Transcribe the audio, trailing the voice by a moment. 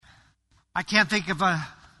I can't think of a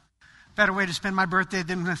better way to spend my birthday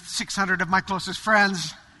than with 600 of my closest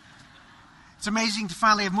friends. It's amazing to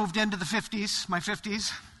finally have moved into the 50s, my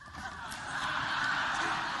 50s.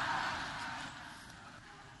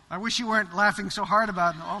 I wish you weren't laughing so hard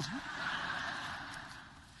about it all.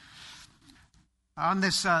 On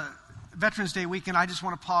this Veterans Day weekend, I just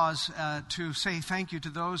want to pause to say thank you to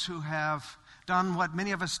those who have done what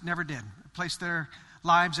many of us never did, placed their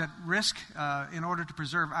lives at risk in order to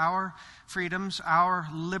preserve our freedoms, our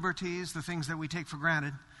liberties, the things that we take for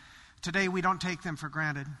granted. Today, we don't take them for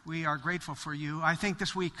granted. We are grateful for you. I think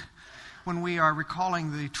this week, when we are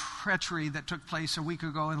recalling the treachery that took place a week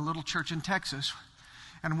ago in a little church in Texas,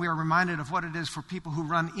 and we are reminded of what it is for people who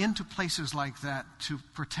run into places like that to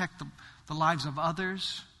protect the lives of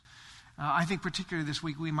others, I think particularly this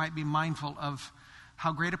week we might be mindful of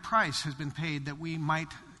how great a price has been paid that we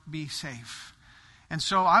might be safe. And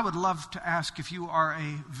so I would love to ask, if you are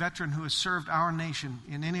a veteran who has served our nation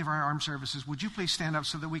in any of our armed services, would you please stand up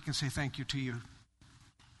so that we can say thank you to you?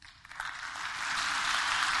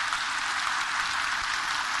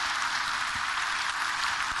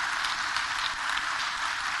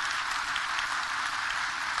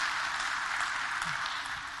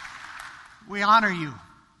 We honor you,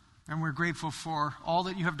 and we're grateful for all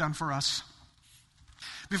that you have done for us.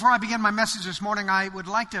 Before I begin my message this morning, I would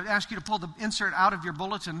like to ask you to pull the insert out of your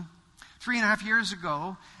bulletin. 3.5 years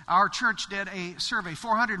ago, our church did a survey.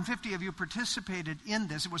 450 of you participated in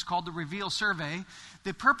this. It was called the Reveal Survey,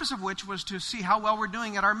 the purpose of which was to see how well we're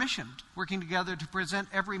doing at our mission, working together to present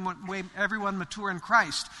everyone mature in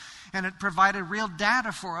Christ. And it provided real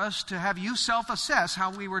data for us to have you self-assess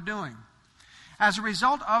how we were doing. As a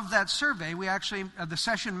result of that survey, we actually, the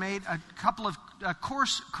session made a couple of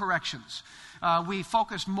course corrections. We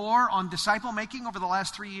focused more on disciple making over the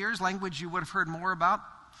last 3 years, language you would have heard more about.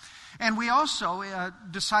 And we also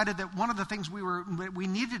decided that one of the things we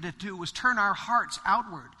needed to do was turn our hearts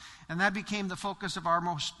outward. And that became the focus of our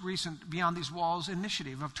most recent Beyond These Walls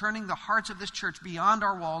initiative, of turning the hearts of this church beyond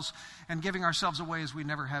our walls and giving ourselves away as we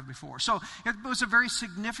never have before. So it was a very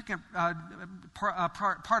significant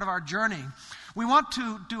part of our journey. We want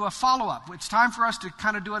to do a follow-up. It's time for us to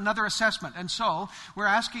kind of do another assessment. And so we're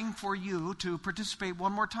asking for you to participate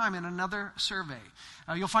one more time in another survey.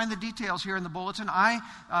 You'll find the details here in the bulletin. I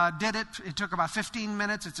did it. It took about 15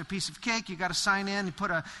 minutes. It's a piece of cake. You got to sign in. You put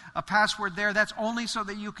a password there. That's only so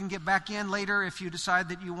that you can get back in later if you decide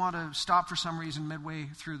that you want to stop for some reason midway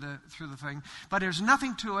through the thing. But there's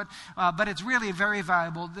nothing to it. But it's really very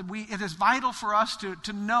valuable. It is vital for us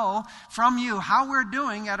to know from you how we're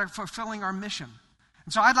doing at fulfilling our mission.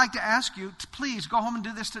 And so I'd like to ask you to please go home and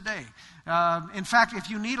do this today. In fact, if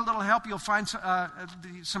you need a little help, you'll find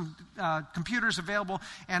some computers available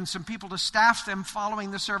and some people to staff them following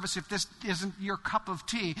the service. If this isn't your cup of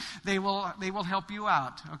tea, they will help you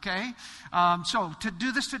out, okay? So to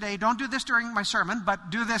do this today, don't do this during my sermon, but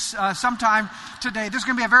do this sometime today. This is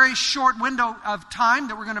going to be a very short window of time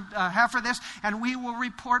that we're going to have for this, and we will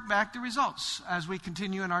report back the results as we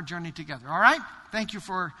continue in our journey together, all right? Thank you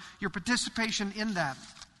for your participation in that.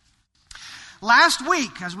 Last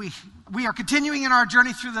week, as we are continuing in our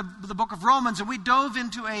journey through the book of Romans, and we dove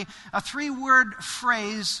into a 3-word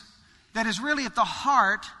phrase that is really at the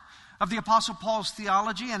heart of the Apostle Paul's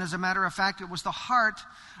theology, and as a matter of fact, it was the heart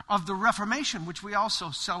of the Reformation, which we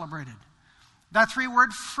also celebrated. That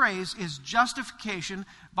 3-word phrase is justification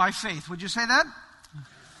by faith. Would you say that?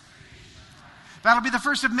 That'll be the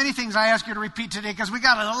first of many things I ask you to repeat today, because we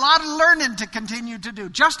got a lot of learning to continue to do.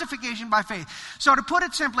 Justification by faith. So to put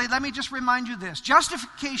it simply, let me just remind you this.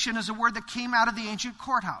 Justification is a word that came out of the ancient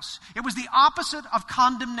courthouse. It was the opposite of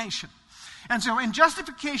condemnation. And so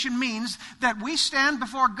justification means that we stand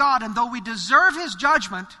before God, and though we deserve His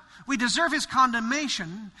judgment, we deserve His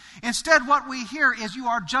condemnation, instead what we hear is you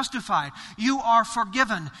are justified, you are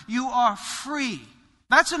forgiven, you are free.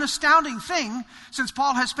 That's an astounding thing, since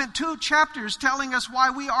Paul has spent 2 chapters telling us why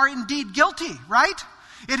we are indeed guilty, right?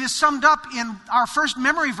 It is summed up in our first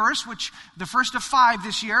memory verse, which the first of 5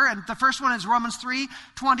 this year, and the first one is Romans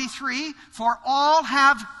 3:23. For all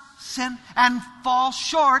have sinned and fall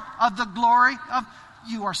short of the glory of...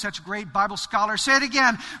 You are such a great Bible scholar. Say it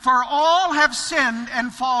again. For all have sinned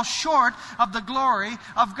and fall short of the glory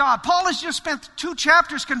of God. Paul has just spent 2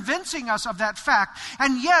 chapters convincing us of that fact,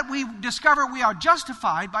 and yet we discover we are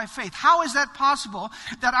justified by faith. How is that possible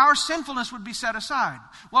that our sinfulness would be set aside?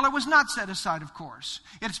 Well, it was not set aside, of course.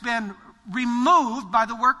 It's been removed by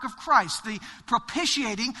the work of Christ, the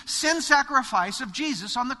propitiating sin sacrifice of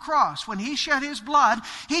Jesus on the cross. When he shed his blood,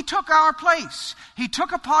 he took our place. He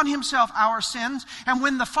took upon himself our sins. And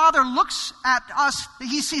when the Father looks at us,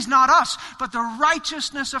 he sees not us, but the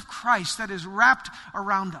righteousness of Christ that is wrapped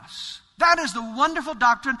around us. That is the wonderful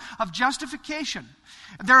doctrine of justification.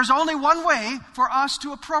 There is only one way for us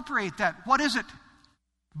to appropriate that. What is it?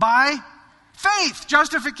 By faith.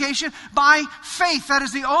 Justification by faith. That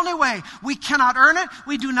is the only way. We cannot earn it.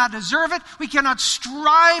 We do not deserve it. We cannot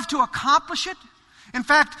strive to accomplish it. In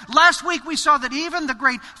fact, last week we saw that even the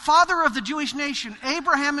great father of the Jewish nation,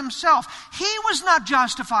 Abraham himself, he was not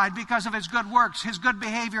justified because of his good works, his good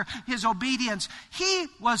behavior, his obedience. He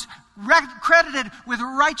was credited with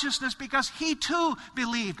righteousness because he too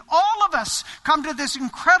believed. All of us come to this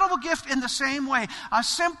incredible gift in the same way. A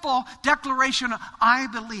simple declaration, I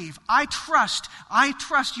believe, I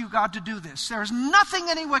trust you, God, to do this. There's nothing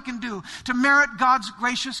anyone can do to merit God's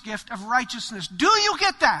gracious gift of righteousness. Do you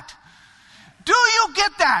get that? Do you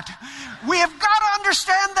get that? We have got to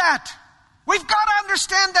understand that. We've got to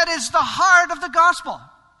understand that it's the heart of the gospel.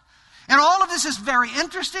 And all of this is very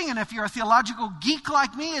interesting, and if you're a theological geek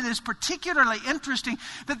like me, it is particularly interesting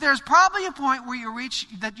that there's probably a point where you reach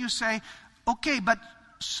that you say, okay, but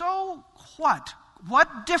so what?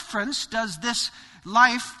 What difference does this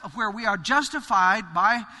life where we are justified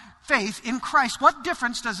by faith in Christ, what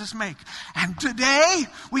difference does this make? And today,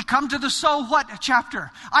 we come to the so what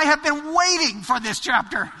chapter. I have been waiting for this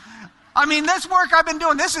chapter. I mean, this work I've been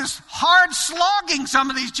doing, this is hard slogging, some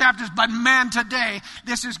of these chapters, but man, today,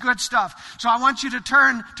 this is good stuff. So I want you to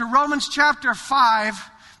turn to Romans chapter 5,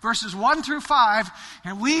 verses 1 through 5,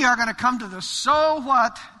 and we are going to come to the so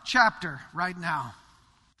what chapter right now.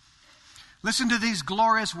 Listen to these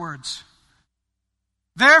glorious words.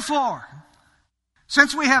 Therefore,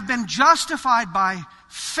 since we have been justified by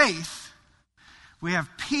faith, we have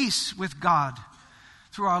peace with God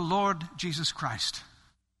through our Lord Jesus Christ.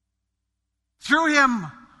 Through him,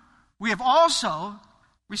 we have also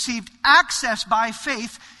received access by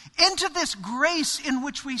faith into this grace in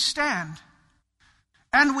which we stand.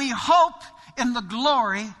 And we hope in the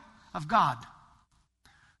glory of God.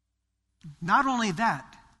 Not only that,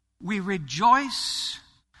 we rejoice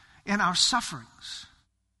in our sufferings.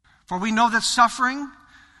 For we know that suffering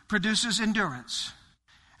produces endurance,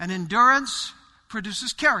 and endurance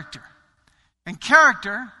produces character, and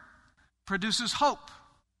character produces hope,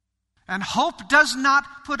 and hope does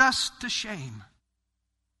not put us to shame.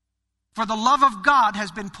 For the love of God has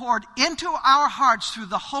been poured into our hearts through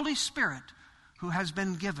the Holy Spirit who has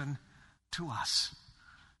been given to us.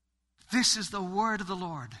 This is the word of the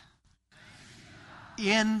Lord.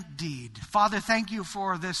 Indeed. Father, thank you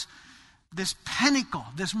for this pinnacle,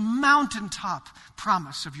 this mountaintop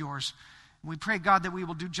promise of yours. We pray, God, that we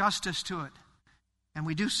will do justice to it. And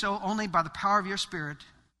we do so only by the power of your Spirit.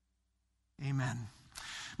 Amen.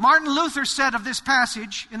 Martin Luther said of this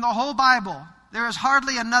passage, in the whole Bible, there is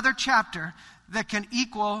hardly another chapter that can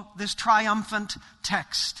equal this triumphant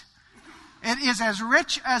text. It is as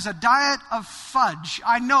rich as a diet of fudge.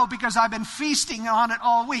 I know because I've been feasting on it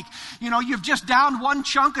all week. You know, you've just downed one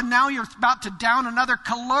chunk and now you're about to down another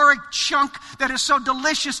caloric chunk that is so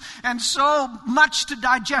delicious and so much to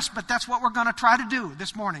digest. But that's what we're going to try to do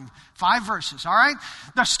this morning. 5 verses, all right?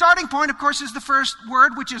 The starting point, of course, is the first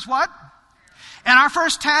word, which is what? And our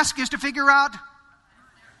first task is to figure out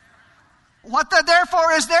what the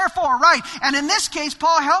therefore is therefore, right? And in this case,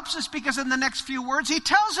 Paul helps us because in the next few words, he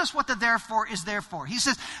tells us what the therefore is therefore. He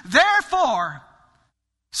says, therefore,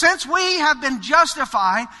 since we have been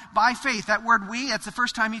justified by faith, that word we, that's the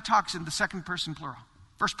first time he talks in the second person plural,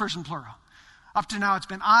 first person plural. Up to now, it's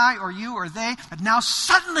been I or you or they, but now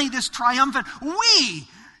suddenly this triumphant we,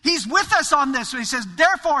 he's with us on this. So he says,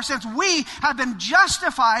 therefore, since we have been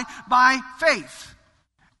justified by faith.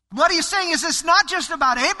 What he's saying is it's not just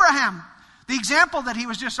about Abraham, the example that he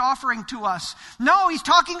was just offering to us. No, he's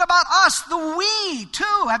talking about us. The we,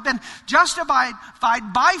 too, have been justified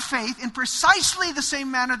by faith in precisely the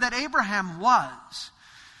same manner that Abraham was.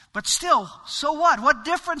 But still, so what? What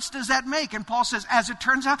difference does that make? And Paul says, as it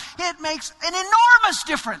turns out, it makes an enormous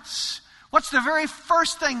difference. What's the very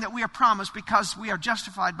first thing that we are promised because we are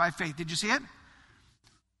justified by faith? Did you see it?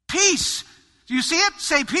 Peace. Do you see it?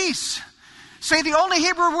 Say peace. Say the only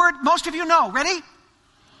Hebrew word most of you know. Ready?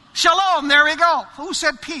 Shalom, there we go. Who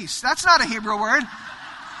said peace? That's not a Hebrew word.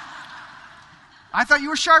 I thought you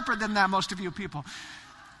were sharper than that, most of you people.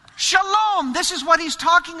 Shalom, this is what he's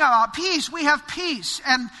talking about. Peace, we have peace.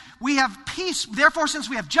 And we have peace. Therefore, since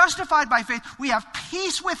we have justified by faith, we have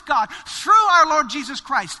peace with God through our Lord Jesus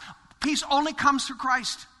Christ. Peace only comes through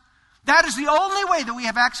Christ. That is the only way that we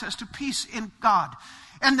have access to peace in God.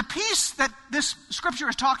 And the peace that this scripture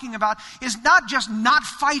is talking about is not just not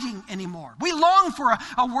fighting anymore. We long for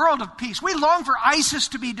a world of peace. We long for ISIS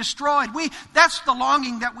to be destroyed. That's the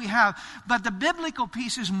longing that we have. But the biblical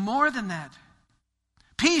peace is more than that.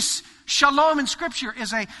 Peace, shalom in Scripture,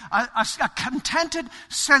 is a contented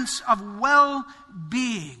sense of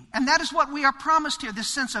well-being. And that is what we are promised here, this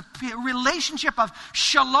sense of relationship of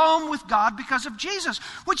shalom with God because of Jesus,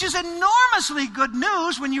 which is enormously good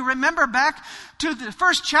news when you remember back to the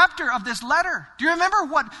first chapter of this letter. Do you remember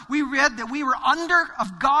what we read, that we were under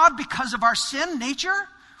of God because of our sin nature?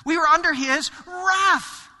 We were under His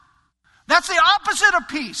wrath. That's the opposite of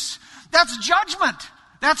peace. That's judgment.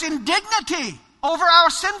 That's indignity over our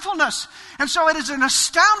sinfulness. And so it is an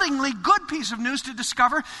astoundingly good piece of news to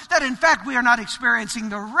discover that in fact we are not experiencing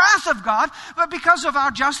the wrath of God, but because of our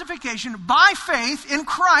justification by faith in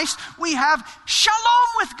Christ, we have shalom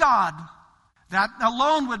with God. That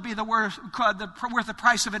alone would be worth the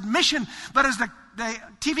price of admission. But as the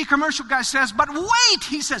TV commercial guy says, but wait,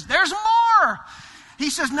 he says, there's more. He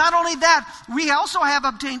says, not only that, we also have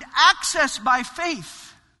obtained access by faith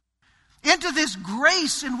into this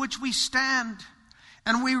grace in which we stand,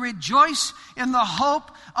 and we rejoice in the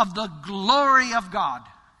hope of the glory of God.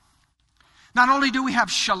 Not only do we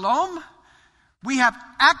have shalom, we have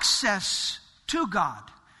access to God.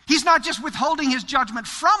 He's not just withholding His judgment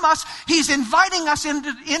from us, He's inviting us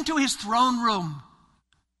into His throne room.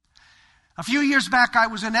 A few years back, I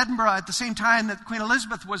was in Edinburgh at the same time that Queen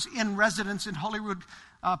Elizabeth was in residence in Holyrood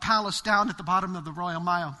Palace down at the bottom of the Royal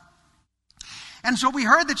Mile. And so we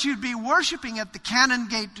heard that she'd be worshiping at the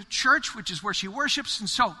Canongate Church, which is where she worships. And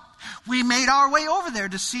so we made our way over there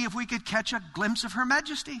to see if we could catch a glimpse of Her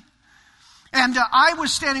Majesty. And I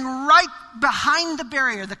was standing right behind the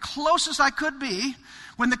barrier, the closest I could be,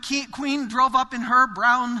 when the Queen drove up in her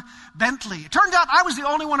brown Bentley. It turned out I was the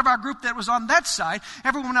only one of our group that was on that side.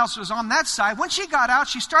 Everyone else was on that side. When she got out,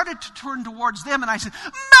 she started to turn towards them, and I said,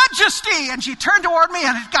 "Majesty!" And she turned toward me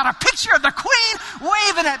and got a picture of the Queen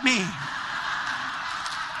waving at me.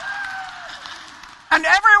 And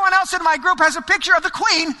everyone else in my group has a picture of the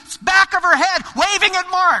Queen, back of her head, waving at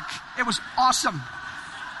Mark. It was awesome.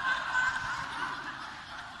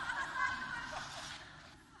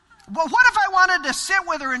 Well, what if I wanted to sit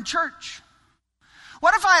with her in church?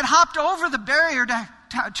 What if I had hopped over the barrier to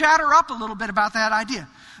chat her up a little bit about that idea?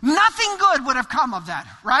 Nothing good would have come of that,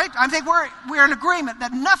 right? I think we're in agreement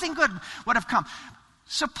that nothing good would have come.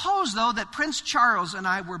 Suppose, though, that Prince Charles and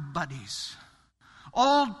I were buddies.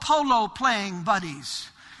 Old polo playing buddies.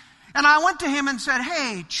 And I went to him and said,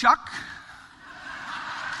 "Hey, Chuck,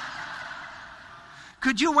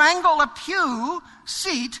 could you wangle a pew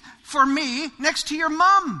seat for me next to your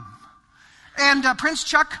mom?" And Prince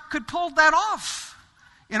Chuck could pull that off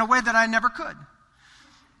in a way that I never could.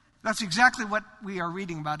 That's exactly what we are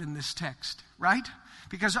reading about in this text, right?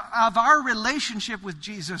 Because of our relationship with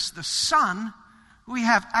Jesus, the Son, we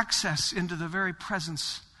have access into the very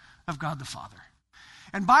presence of God the Father.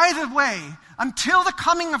 And by the way, until the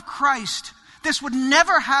coming of Christ, this would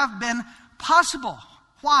never have been possible.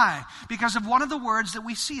 Why? Because of one of the words that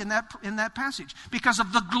we see in that passage. Because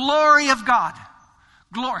of the glory of God.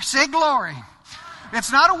 Glory. Say glory.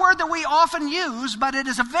 It's not a word that we often use, but it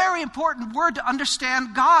is a very important word to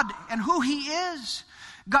understand God and who He is.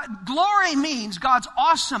 Glory means God's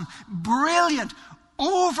awesome, brilliant,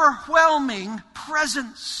 overwhelming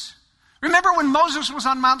presence. Remember when Moses was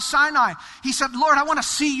on Mount Sinai, he said, "Lord, I want to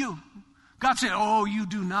see you." God said, "Oh, you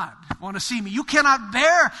do not want to see me. You cannot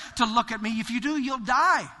bear to look at me. If you do, you'll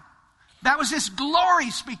die." That was His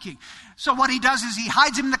glory speaking. So what He does is He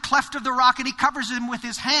hides him in the cleft of the rock and He covers him with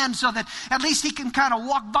His hand so that at least he can kind of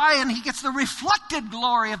walk by and he gets the reflected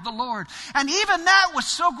glory of the Lord. And even that was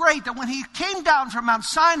so great that when He came down from Mount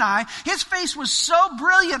Sinai, His face was so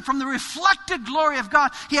brilliant from the reflected glory of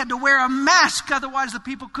God, He had to wear a mask, otherwise the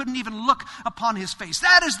people couldn't even look upon His face.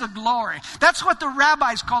 That is the glory. That's what the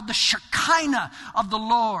rabbis called the Shekinah of the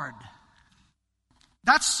Lord.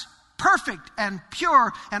 That's perfect and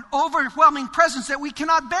pure and overwhelming presence that we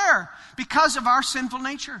cannot bear because of our sinful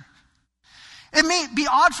nature. It may be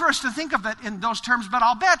odd for us to think of it in those terms, but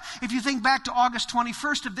I'll bet if you think back to August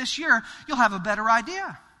 21st of this year, you'll have a better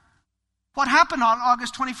idea. What happened on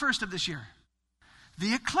August 21st of this year?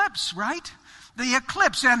 The eclipse, right? The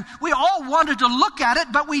eclipse. And we all wanted to look at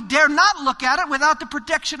it, but we dare not look at it without the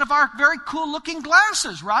protection of our very cool-looking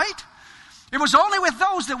glasses, right? It was only with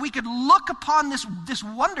those that we could look upon this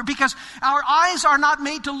wonder, because our eyes are not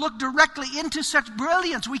made to look directly into such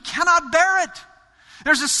brilliance. We cannot bear it.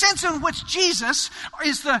 There's a sense in which Jesus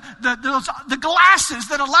is the glasses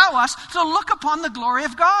that allow us to look upon the glory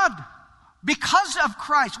of God. Because of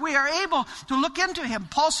Christ, we are able to look into Him.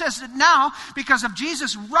 Paul says that now, because of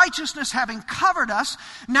Jesus' righteousness having covered us,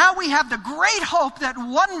 now we have the great hope that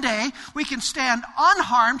one day we can stand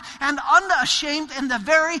unharmed and unashamed in the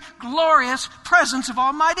very glorious presence of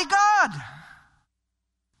Almighty God.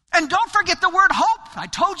 And don't forget the word hope. I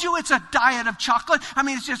told you it's a diet of chocolate. I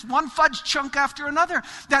mean, it's just one fudge chunk after another.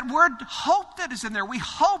 That word hope that is in there. We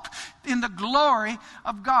hope in the glory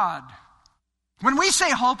of God. When we say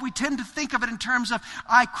hope, we tend to think of it in terms of,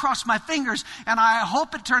 I cross my fingers and I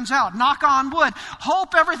hope it turns out. Knock on wood.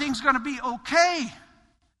 Hope everything's going to be okay.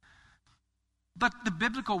 But the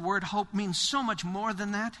biblical word hope means so much more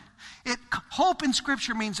than that. Hope in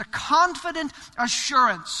Scripture means a confident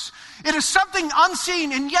assurance. It is something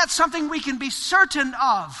unseen and yet something we can be certain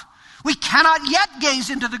of. We cannot yet gaze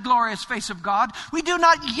into the glorious face of God. We do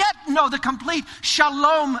not yet know the complete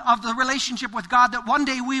shalom of the relationship with God that one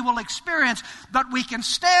day we will experience, but we can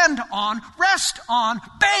stand on, rest on,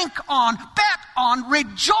 bank on, bet on,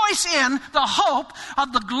 rejoice in the hope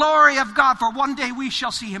of the glory of God, for one day we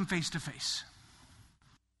shall see Him face to face.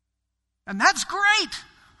 And that's great,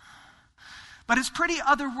 but it's pretty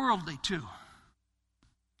otherworldly too.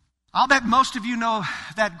 I'll bet most of you know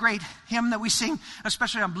that great hymn that we sing,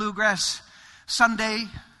 especially on Bluegrass Sunday,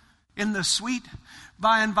 in the sweet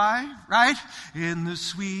by and by, right? In the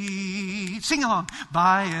sweet, sing along,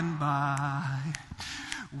 by and by,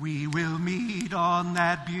 we will meet on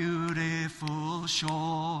that beautiful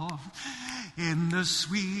shore. In the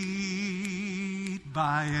sweet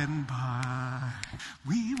by and by,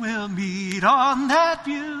 we will meet on that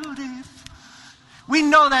beautiful. We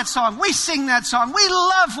know that song. We sing that song. We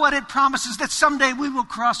love what it promises, that someday we will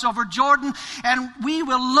cross over Jordan and we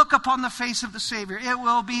will look upon the face of the Savior. It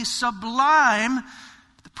will be sublime.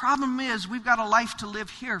 The problem is we've got a life to live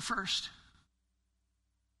here first.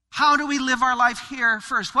 How do we live our life here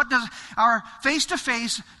first? What does our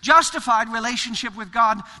face-to-face, justified relationship with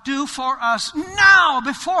God do for us now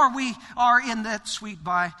before we are in that sweet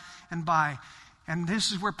by and by? And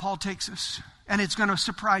this is where Paul takes us. And it's going to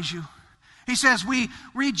surprise you. He says, we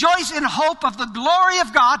rejoice in hope of the glory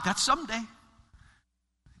of God. That's someday.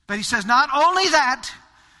 But he says, not only that,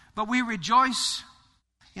 but we rejoice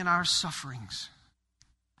in our sufferings.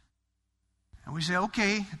 And we say,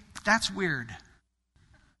 okay, that's weird.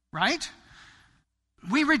 Right?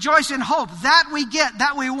 We rejoice in hope. That we get,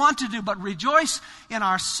 that we want to do. But rejoice in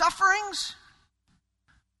our sufferings?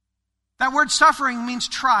 That word suffering means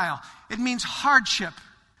trial. It means hardship.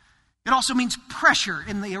 It also means pressure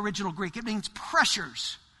in the original Greek. It means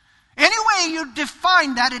pressures. Any way you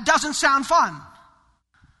define that, it doesn't sound fun.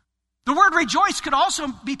 The word rejoice could also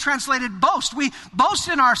be translated boast. We boast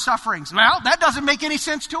in our sufferings. Well, that doesn't make any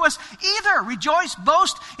sense to us either. Rejoice,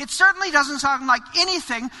 boast, it certainly doesn't sound like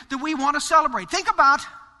anything that we want to celebrate. Think about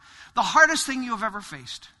the hardest thing you have ever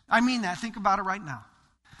faced. I mean that. Think about it right now.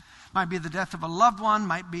 Might be the death of a loved one,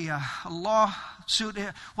 might be a lawsuit,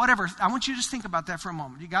 whatever. I want you to just think about that for a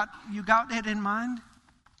moment. You got it in mind?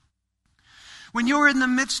 When you were in the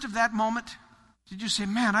midst of that moment, did you say,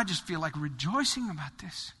 man, I just feel like rejoicing about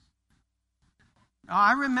this?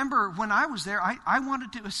 I remember when I was there, I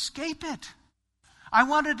wanted to escape it. I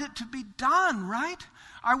wanted it to be done, right?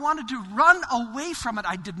 I wanted to run away from it.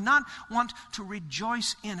 I did not want to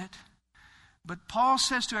rejoice in it. But Paul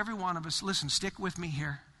says to every one of us, listen, stick with me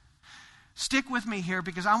here. Stick with me here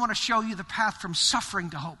because I want to show you the path from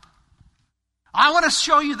suffering to hope. I want to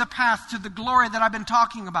show you the path to the glory that I've been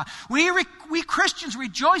talking about. We Christians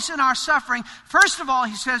rejoice in our suffering. First of all,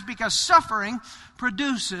 he says, because suffering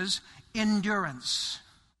produces endurance.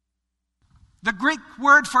 The Greek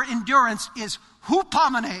word for endurance is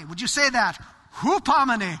hupomene. Would you say that?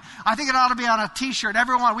 Hupomene. I think it ought to be on a t-shirt.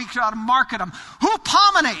 Everyone, we ought to market them.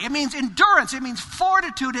 Hupomene. It means endurance. It means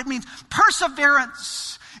fortitude. It means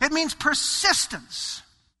perseverance. It means persistence.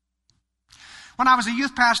 When I was a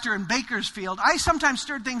youth pastor in Bakersfield, I sometimes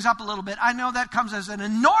stirred things up a little bit. I know that comes as an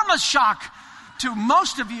enormous shock to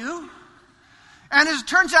most of you. And as it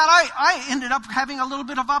turns out, I ended up having a little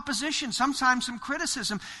bit of opposition, sometimes some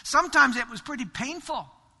criticism. Sometimes it was pretty painful.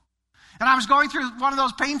 And I was going through one of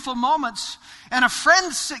those painful moments, and a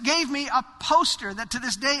friend gave me a poster that to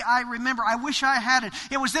this day I remember. I wish I had it.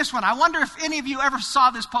 It was this one. I wonder if any of you ever saw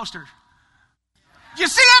this poster. You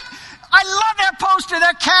see it? I love that poster.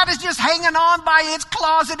 That cat is just hanging on by its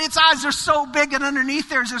claws and its eyes are so big, and underneath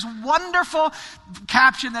there's this wonderful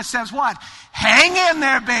caption that says what? Hang in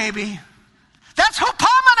there, baby. That's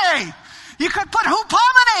hupomene. You could put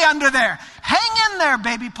hupomene under there. Hang in there,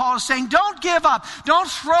 baby, Paul is saying. Don't give up. Don't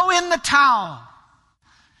throw in the towel.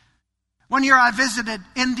 One year I visited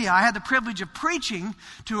India. I had the privilege of preaching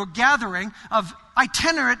to a gathering of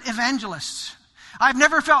itinerant evangelists. I've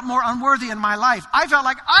never felt more unworthy in my life. I felt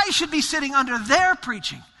like I should be sitting under their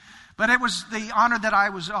preaching. But it was the honor that I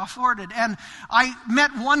was afforded. And I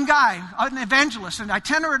met one guy, an evangelist, an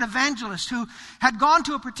itinerant evangelist, who had gone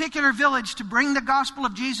to a particular village to bring the gospel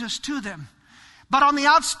of Jesus to them. But on the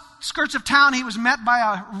outskirts of town, he was met by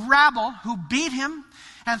a rabble who beat him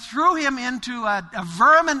and threw him into a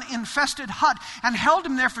vermin-infested hut and held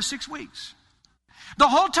him there for 6 weeks. The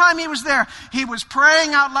whole time he was there, he was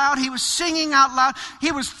praying out loud, he was singing out loud,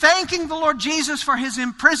 he was thanking the Lord Jesus for his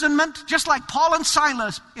imprisonment, just like Paul and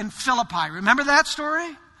Silas in Philippi. Remember that story?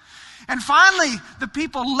 And finally, the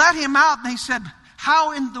people let him out and they said,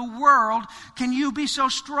 "How in the world can you be so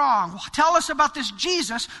strong? Tell us about this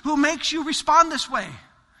Jesus who makes you respond this way."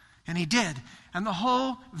 And he did. And the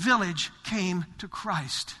whole village came to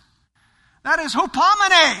Christ. That is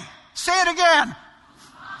hupomene. Say it again.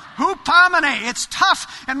 Hupomene. It's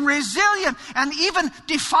tough and resilient and even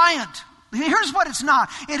defiant. Here's what it's not.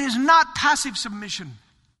 It is not passive submission.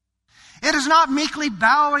 It is not meekly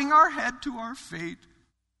bowing our head to our fate.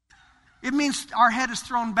 It means our head is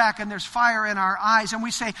thrown back and there's fire in our eyes. And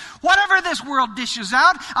we say, whatever this world dishes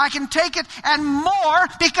out, I can take it and more,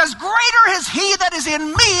 because greater is he that is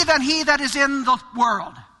in me than he that is in the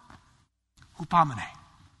world. Hupomene.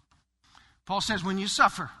 Paul says when you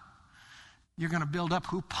suffer, you're going to build up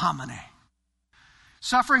hupomene.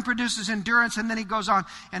 Suffering produces endurance, and then he goes on,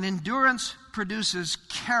 and endurance produces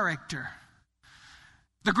character.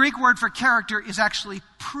 The Greek word for character is actually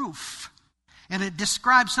proof, and it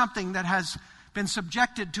describes something that has been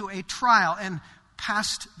subjected to a trial and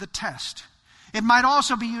passed the test. It might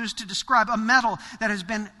also be used to describe a metal that has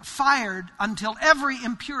been fired until every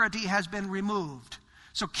impurity has been removed.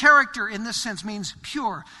 So character in this sense means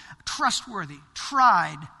pure, trustworthy,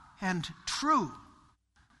 tried, and true.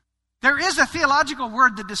 There is a theological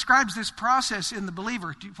word that describes this process in the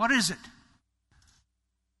believer. What is it?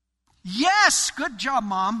 Yes, good job,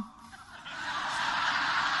 Mom.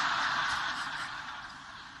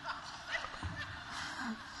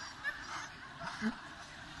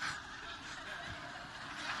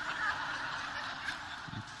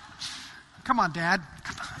 Come on, Dad.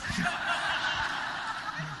 Come on.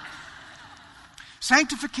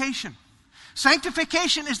 Sanctification.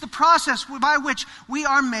 Sanctification is the process by which we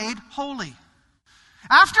are made holy.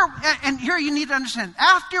 And here you need to understand,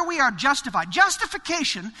 after we are justified,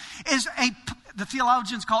 justification is the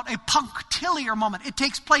theologians call it a punctiliar moment. It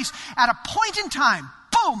takes place at a point in time.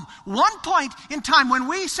 Boom! One point in time when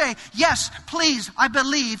we say, yes, please, I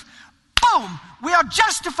believe. Boom! We are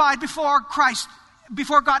justified before Christ,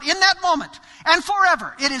 before God in that moment and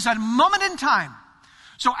forever. It is a moment in time.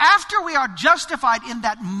 So after we are justified in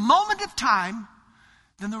that moment of time,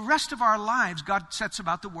 then the rest of our lives, God sets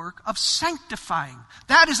about the work of sanctifying.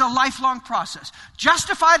 That is a lifelong process.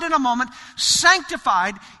 Justified in a moment,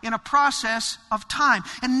 sanctified in a process of time.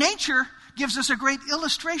 And nature gives us a great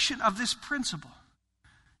illustration of this principle.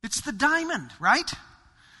 It's the diamond, right?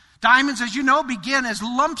 Diamonds, as you know, begin as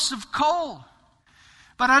lumps of coal.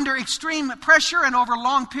 But under extreme pressure and over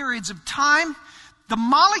long periods of time, the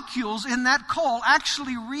molecules in that coal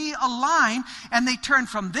actually realign and they turn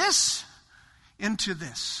from this into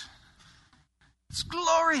this. It's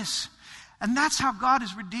glorious. And that's how God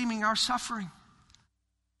is redeeming our suffering.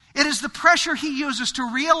 It is the pressure he uses to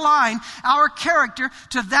realign our character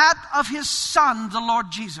to that of his Son, the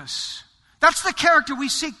Lord Jesus. That's the character we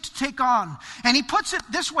seek to take on. And he puts it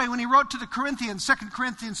this way when he wrote to the Corinthians, 2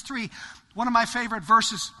 Corinthians 3, one of my favorite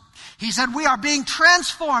verses. He said, we are being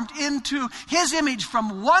transformed into his image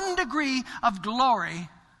from one degree of glory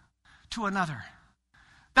to another.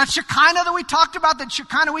 That Shekinah that we talked about, that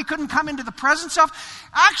Shekinah we couldn't come into the presence of,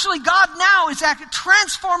 actually God now is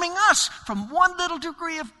transforming us from one little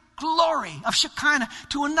degree of glory, of Shekinah,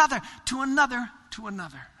 to another, to another, to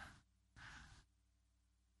another.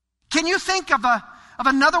 Can you think of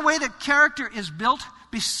another way that character is built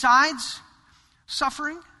besides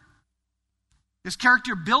suffering? Is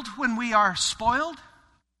character built when we are spoiled?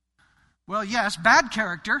 Well, yes, bad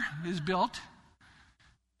character is built.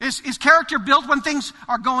 Is character built when things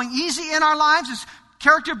are going easy in our lives? Is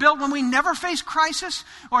character built when we never face crisis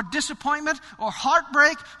or disappointment or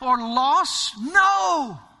heartbreak or loss?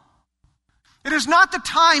 No. It is not the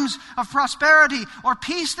times of prosperity or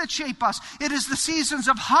peace that shape us. It is the seasons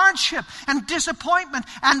of hardship and disappointment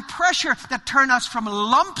and pressure that turn us from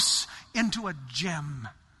lumps into a gem.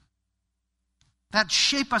 That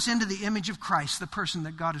shape us into the image of Christ, the person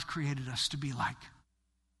that God has created us to be like.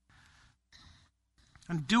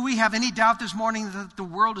 And do we have any doubt this morning that the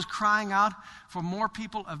world is crying out for more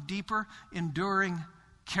people of deeper, enduring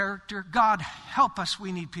character? God, help us.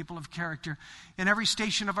 We need people of character in every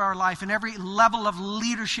station of our life, in every level of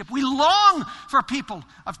leadership. We long for people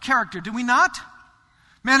of character, do we not?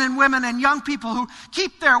 Men and women and young people who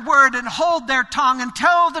keep their word and hold their tongue and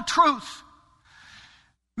tell the truth.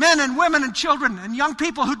 Men and women and children and young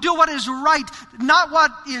people who do what is right, not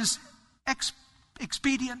what is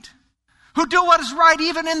expedient. Who do what is right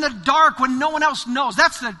even in the dark when no one else knows.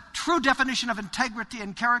 That's the true definition of integrity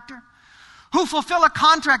and character. Who fulfill a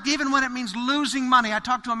contract even when it means losing money. I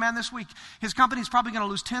talked to a man this week. His company is probably going to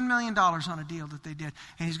lose $10 million on a deal that they did.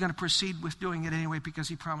 And he's going to proceed with doing it anyway because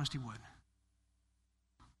he promised he would.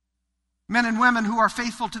 Men and women who are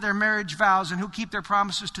faithful to their marriage vows and who keep their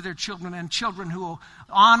promises to their children, and children who will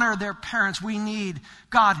honor their parents.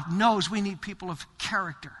 God knows we need people of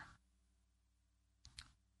character.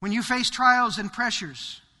 When you face trials and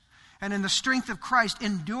pressures, and in the strength of Christ,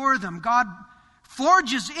 endure them, God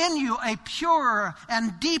forges in you a purer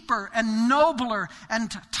and deeper and nobler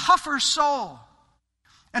and tougher soul.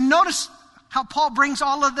 And notice how Paul brings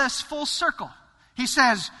all of this full circle. He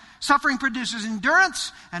says, suffering produces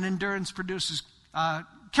endurance, and endurance produces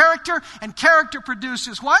character, and character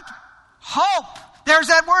produces what? Hope. There's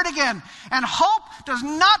that word again. And hope does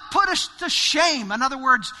not put us to shame. In other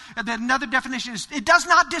words, another definition is it does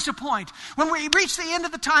not disappoint. When we reach the end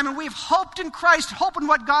of the time and we've hoped in Christ, hope in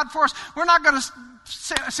what God for us, we're not going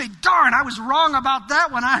to say, darn, I was wrong about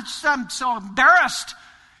that one. I'm so embarrassed.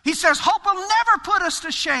 He says hope will never put us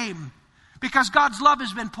to shame because God's love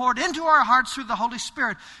has been poured into our hearts through the Holy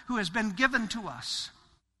Spirit who has been given to us.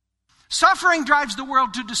 Suffering drives the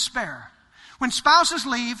world to despair. When spouses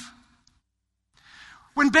leave,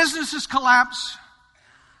 when businesses collapse,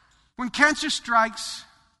 when cancer strikes,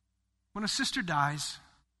 when a sister dies,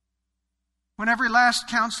 when every last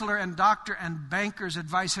counselor and doctor and banker's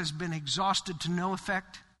advice has been exhausted to no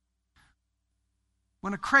effect,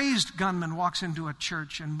 when a crazed gunman walks into a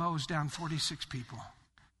church and mows down 46 people,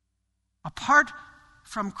 apart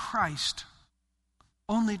from Christ,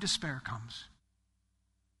 only despair comes.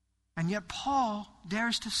 And yet Paul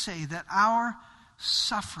dares to say that our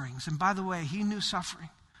sufferings, and by the way, he knew suffering.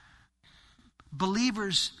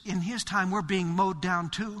 Believers in his time were being mowed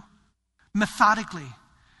down too, methodically,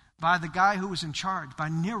 by the guy who was in charge, by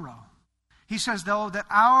Nero. He says, though, that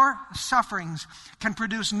our sufferings can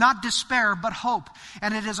produce not despair, but hope.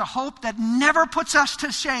 And it is a hope that never puts us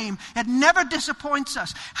to shame. It never disappoints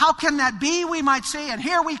us. How can that be, we might say? And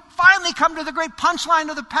here we finally come to the great punchline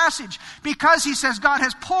of the passage. Because he says God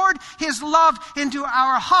has poured his love into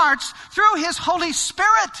our hearts through his Holy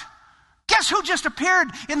Spirit. Guess who just appeared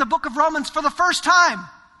in the book of Romans for the first time?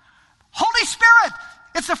 Holy Spirit.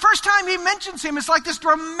 It's the first time he mentions him. It's like this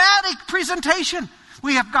dramatic presentation.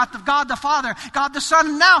 We have got the God the Father, God the Son,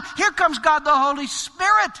 and now here comes God the Holy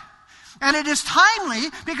Spirit. And it is timely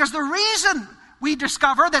because the reason we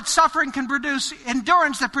discover that suffering can produce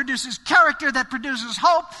endurance, that produces character, that produces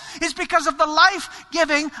hope, is because of the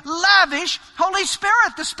life-giving, lavish Holy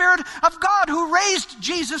Spirit, the Spirit of God who raised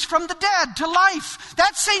Jesus from the dead to life.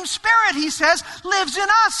 That same Spirit, he says, lives in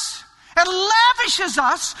us and lavishes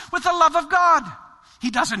us with the love of God. He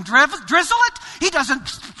doesn't drizzle it. He doesn't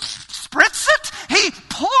spritz it. He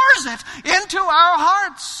pours it into our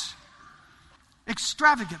hearts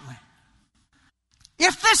extravagantly.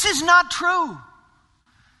 If this is not true,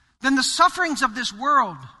 then the sufferings of this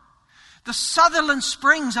world, the Sutherland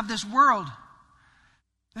Springs of this world,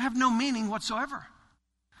 they have no meaning whatsoever.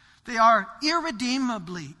 They are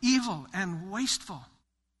irredeemably evil and wasteful.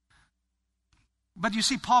 But you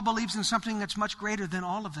see, Paul believes in something that's much greater than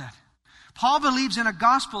all of that. Paul believes in a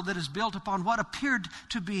gospel that is built upon what appeared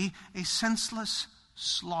to be a senseless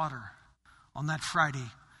slaughter on that Friday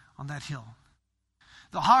on that hill.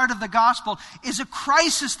 The heart of the gospel is a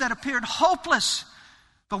crisis that appeared hopeless,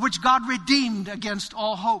 but which God redeemed against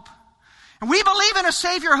all hope. And we believe in a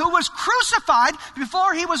Savior who was crucified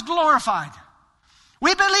before he was glorified.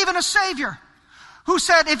 We believe in a Savior who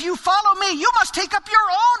said, if you follow me, you must take up your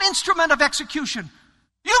own instrument of execution.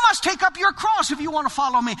 You must take up your cross if you want to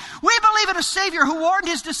follow me. We believe in a Savior who warned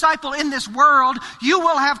his disciple, in this world you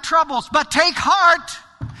will have troubles, but take heart,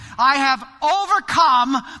 I have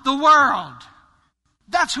overcome the world.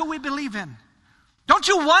 That's who we believe in. Don't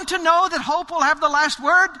you want to know that hope will have the last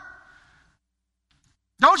word?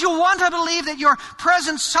 Don't you want to believe that your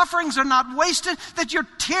present sufferings are not wasted, that your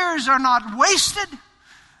tears are not wasted?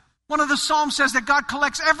 One of the Psalms says that God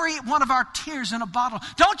collects every one of our tears in a bottle.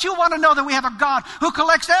 Don't you want to know that we have a God who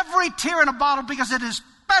collects every tear in a bottle because it is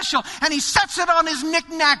special, and he sets it on his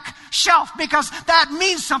knick-knack shelf because that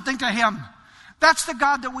means something to him? That's the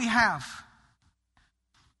God that we have.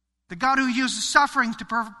 The God who uses suffering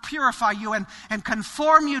to purify you and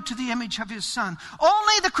conform you to the image of His Son.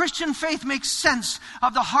 Only the Christian faith makes sense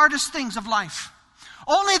of the hardest things of life.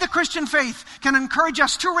 Only the Christian faith can encourage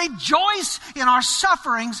us to rejoice in our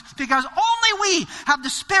sufferings, because only we have the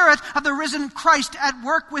Spirit of the risen Christ at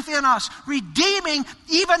work within us, redeeming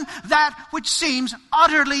even that which seems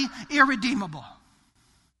utterly irredeemable.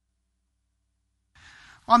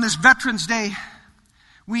 On this Veterans Day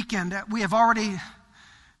weekend, we have already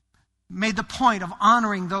made the point of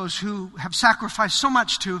honoring those who have sacrificed so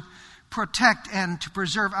much to protect and to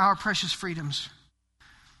preserve our precious freedoms.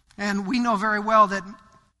 And we know very well that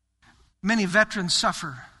many veterans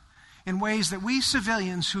suffer in ways that we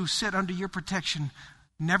civilians who sit under your protection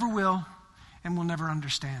never will and will never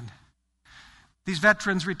understand. These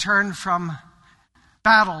veterans return from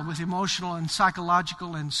battle with emotional and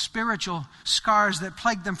psychological and spiritual scars that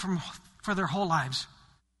plague them for their whole lives.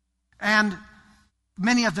 And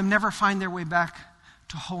many of them never find their way back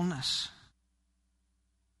to wholeness.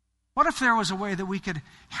 What if there was a way that we could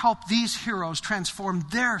help these heroes transform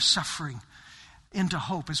their suffering into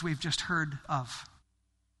hope, as we've just heard of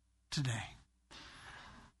today?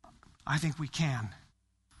 I think we can.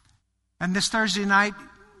 And this Thursday night,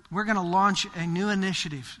 we're going to launch a new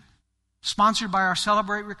initiative sponsored by our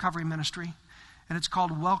Celebrate Recovery Ministry, and it's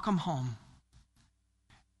called Welcome Home.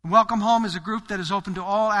 Welcome Home is a group that is open to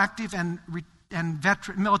all active and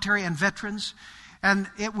military and veterans, and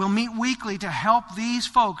it will meet weekly to help these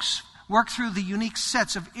folks work through the unique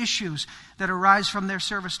sets of issues that arise from their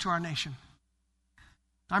service to our nation.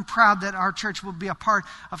 I'm proud that our church will be a part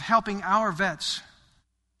of helping our vets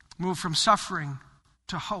move from suffering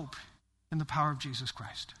to hope in the power of Jesus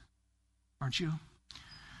Christ. Aren't you?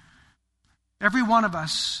 Every one of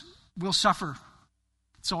us will suffer.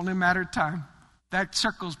 It's only a matter of time. That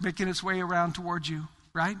circle's making its way around towards you,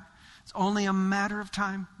 right? It's only a matter of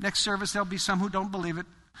time. Next service, there'll be some who don't believe it.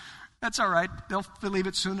 That's all right. They'll believe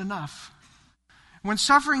it soon enough. When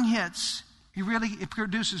suffering hits, it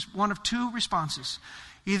produces one of two responses.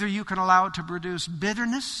 Either you can allow it to produce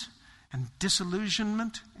bitterness and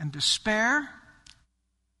disillusionment and despair,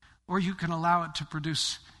 or you can allow it to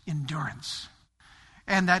produce endurance.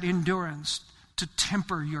 And that endurance to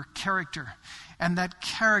temper your character, and that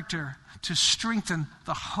character to strengthen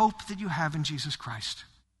the hope that you have in Jesus Christ.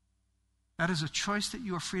 That is a choice that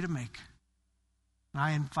you are free to make. And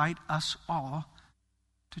I invite us all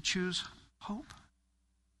to choose hope.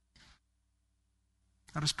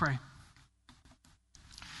 Let us pray.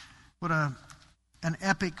 What an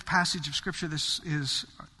epic passage of Scripture this is.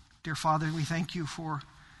 Dear Father, we thank you for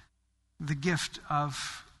the gift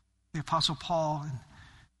of the Apostle Paul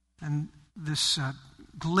and this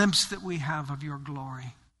glimpse that we have of your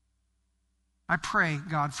glory. I pray,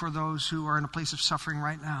 God, for those who are in a place of suffering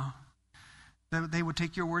right now, that they would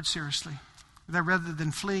take your word seriously. That rather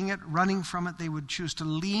than fleeing it, running from it, they would choose to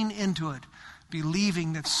lean into it,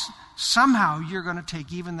 believing that somehow you're going to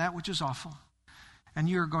take even that which is awful, and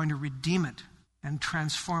you're going to redeem it and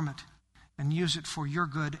transform it and use it for your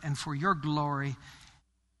good and for your glory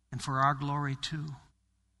and for our glory too.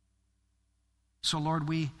 So, Lord,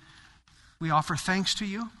 we offer thanks to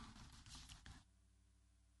you.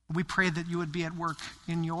 We pray that you would be at work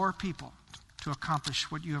in your people to accomplish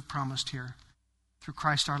what you have promised here through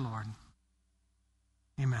Christ our Lord.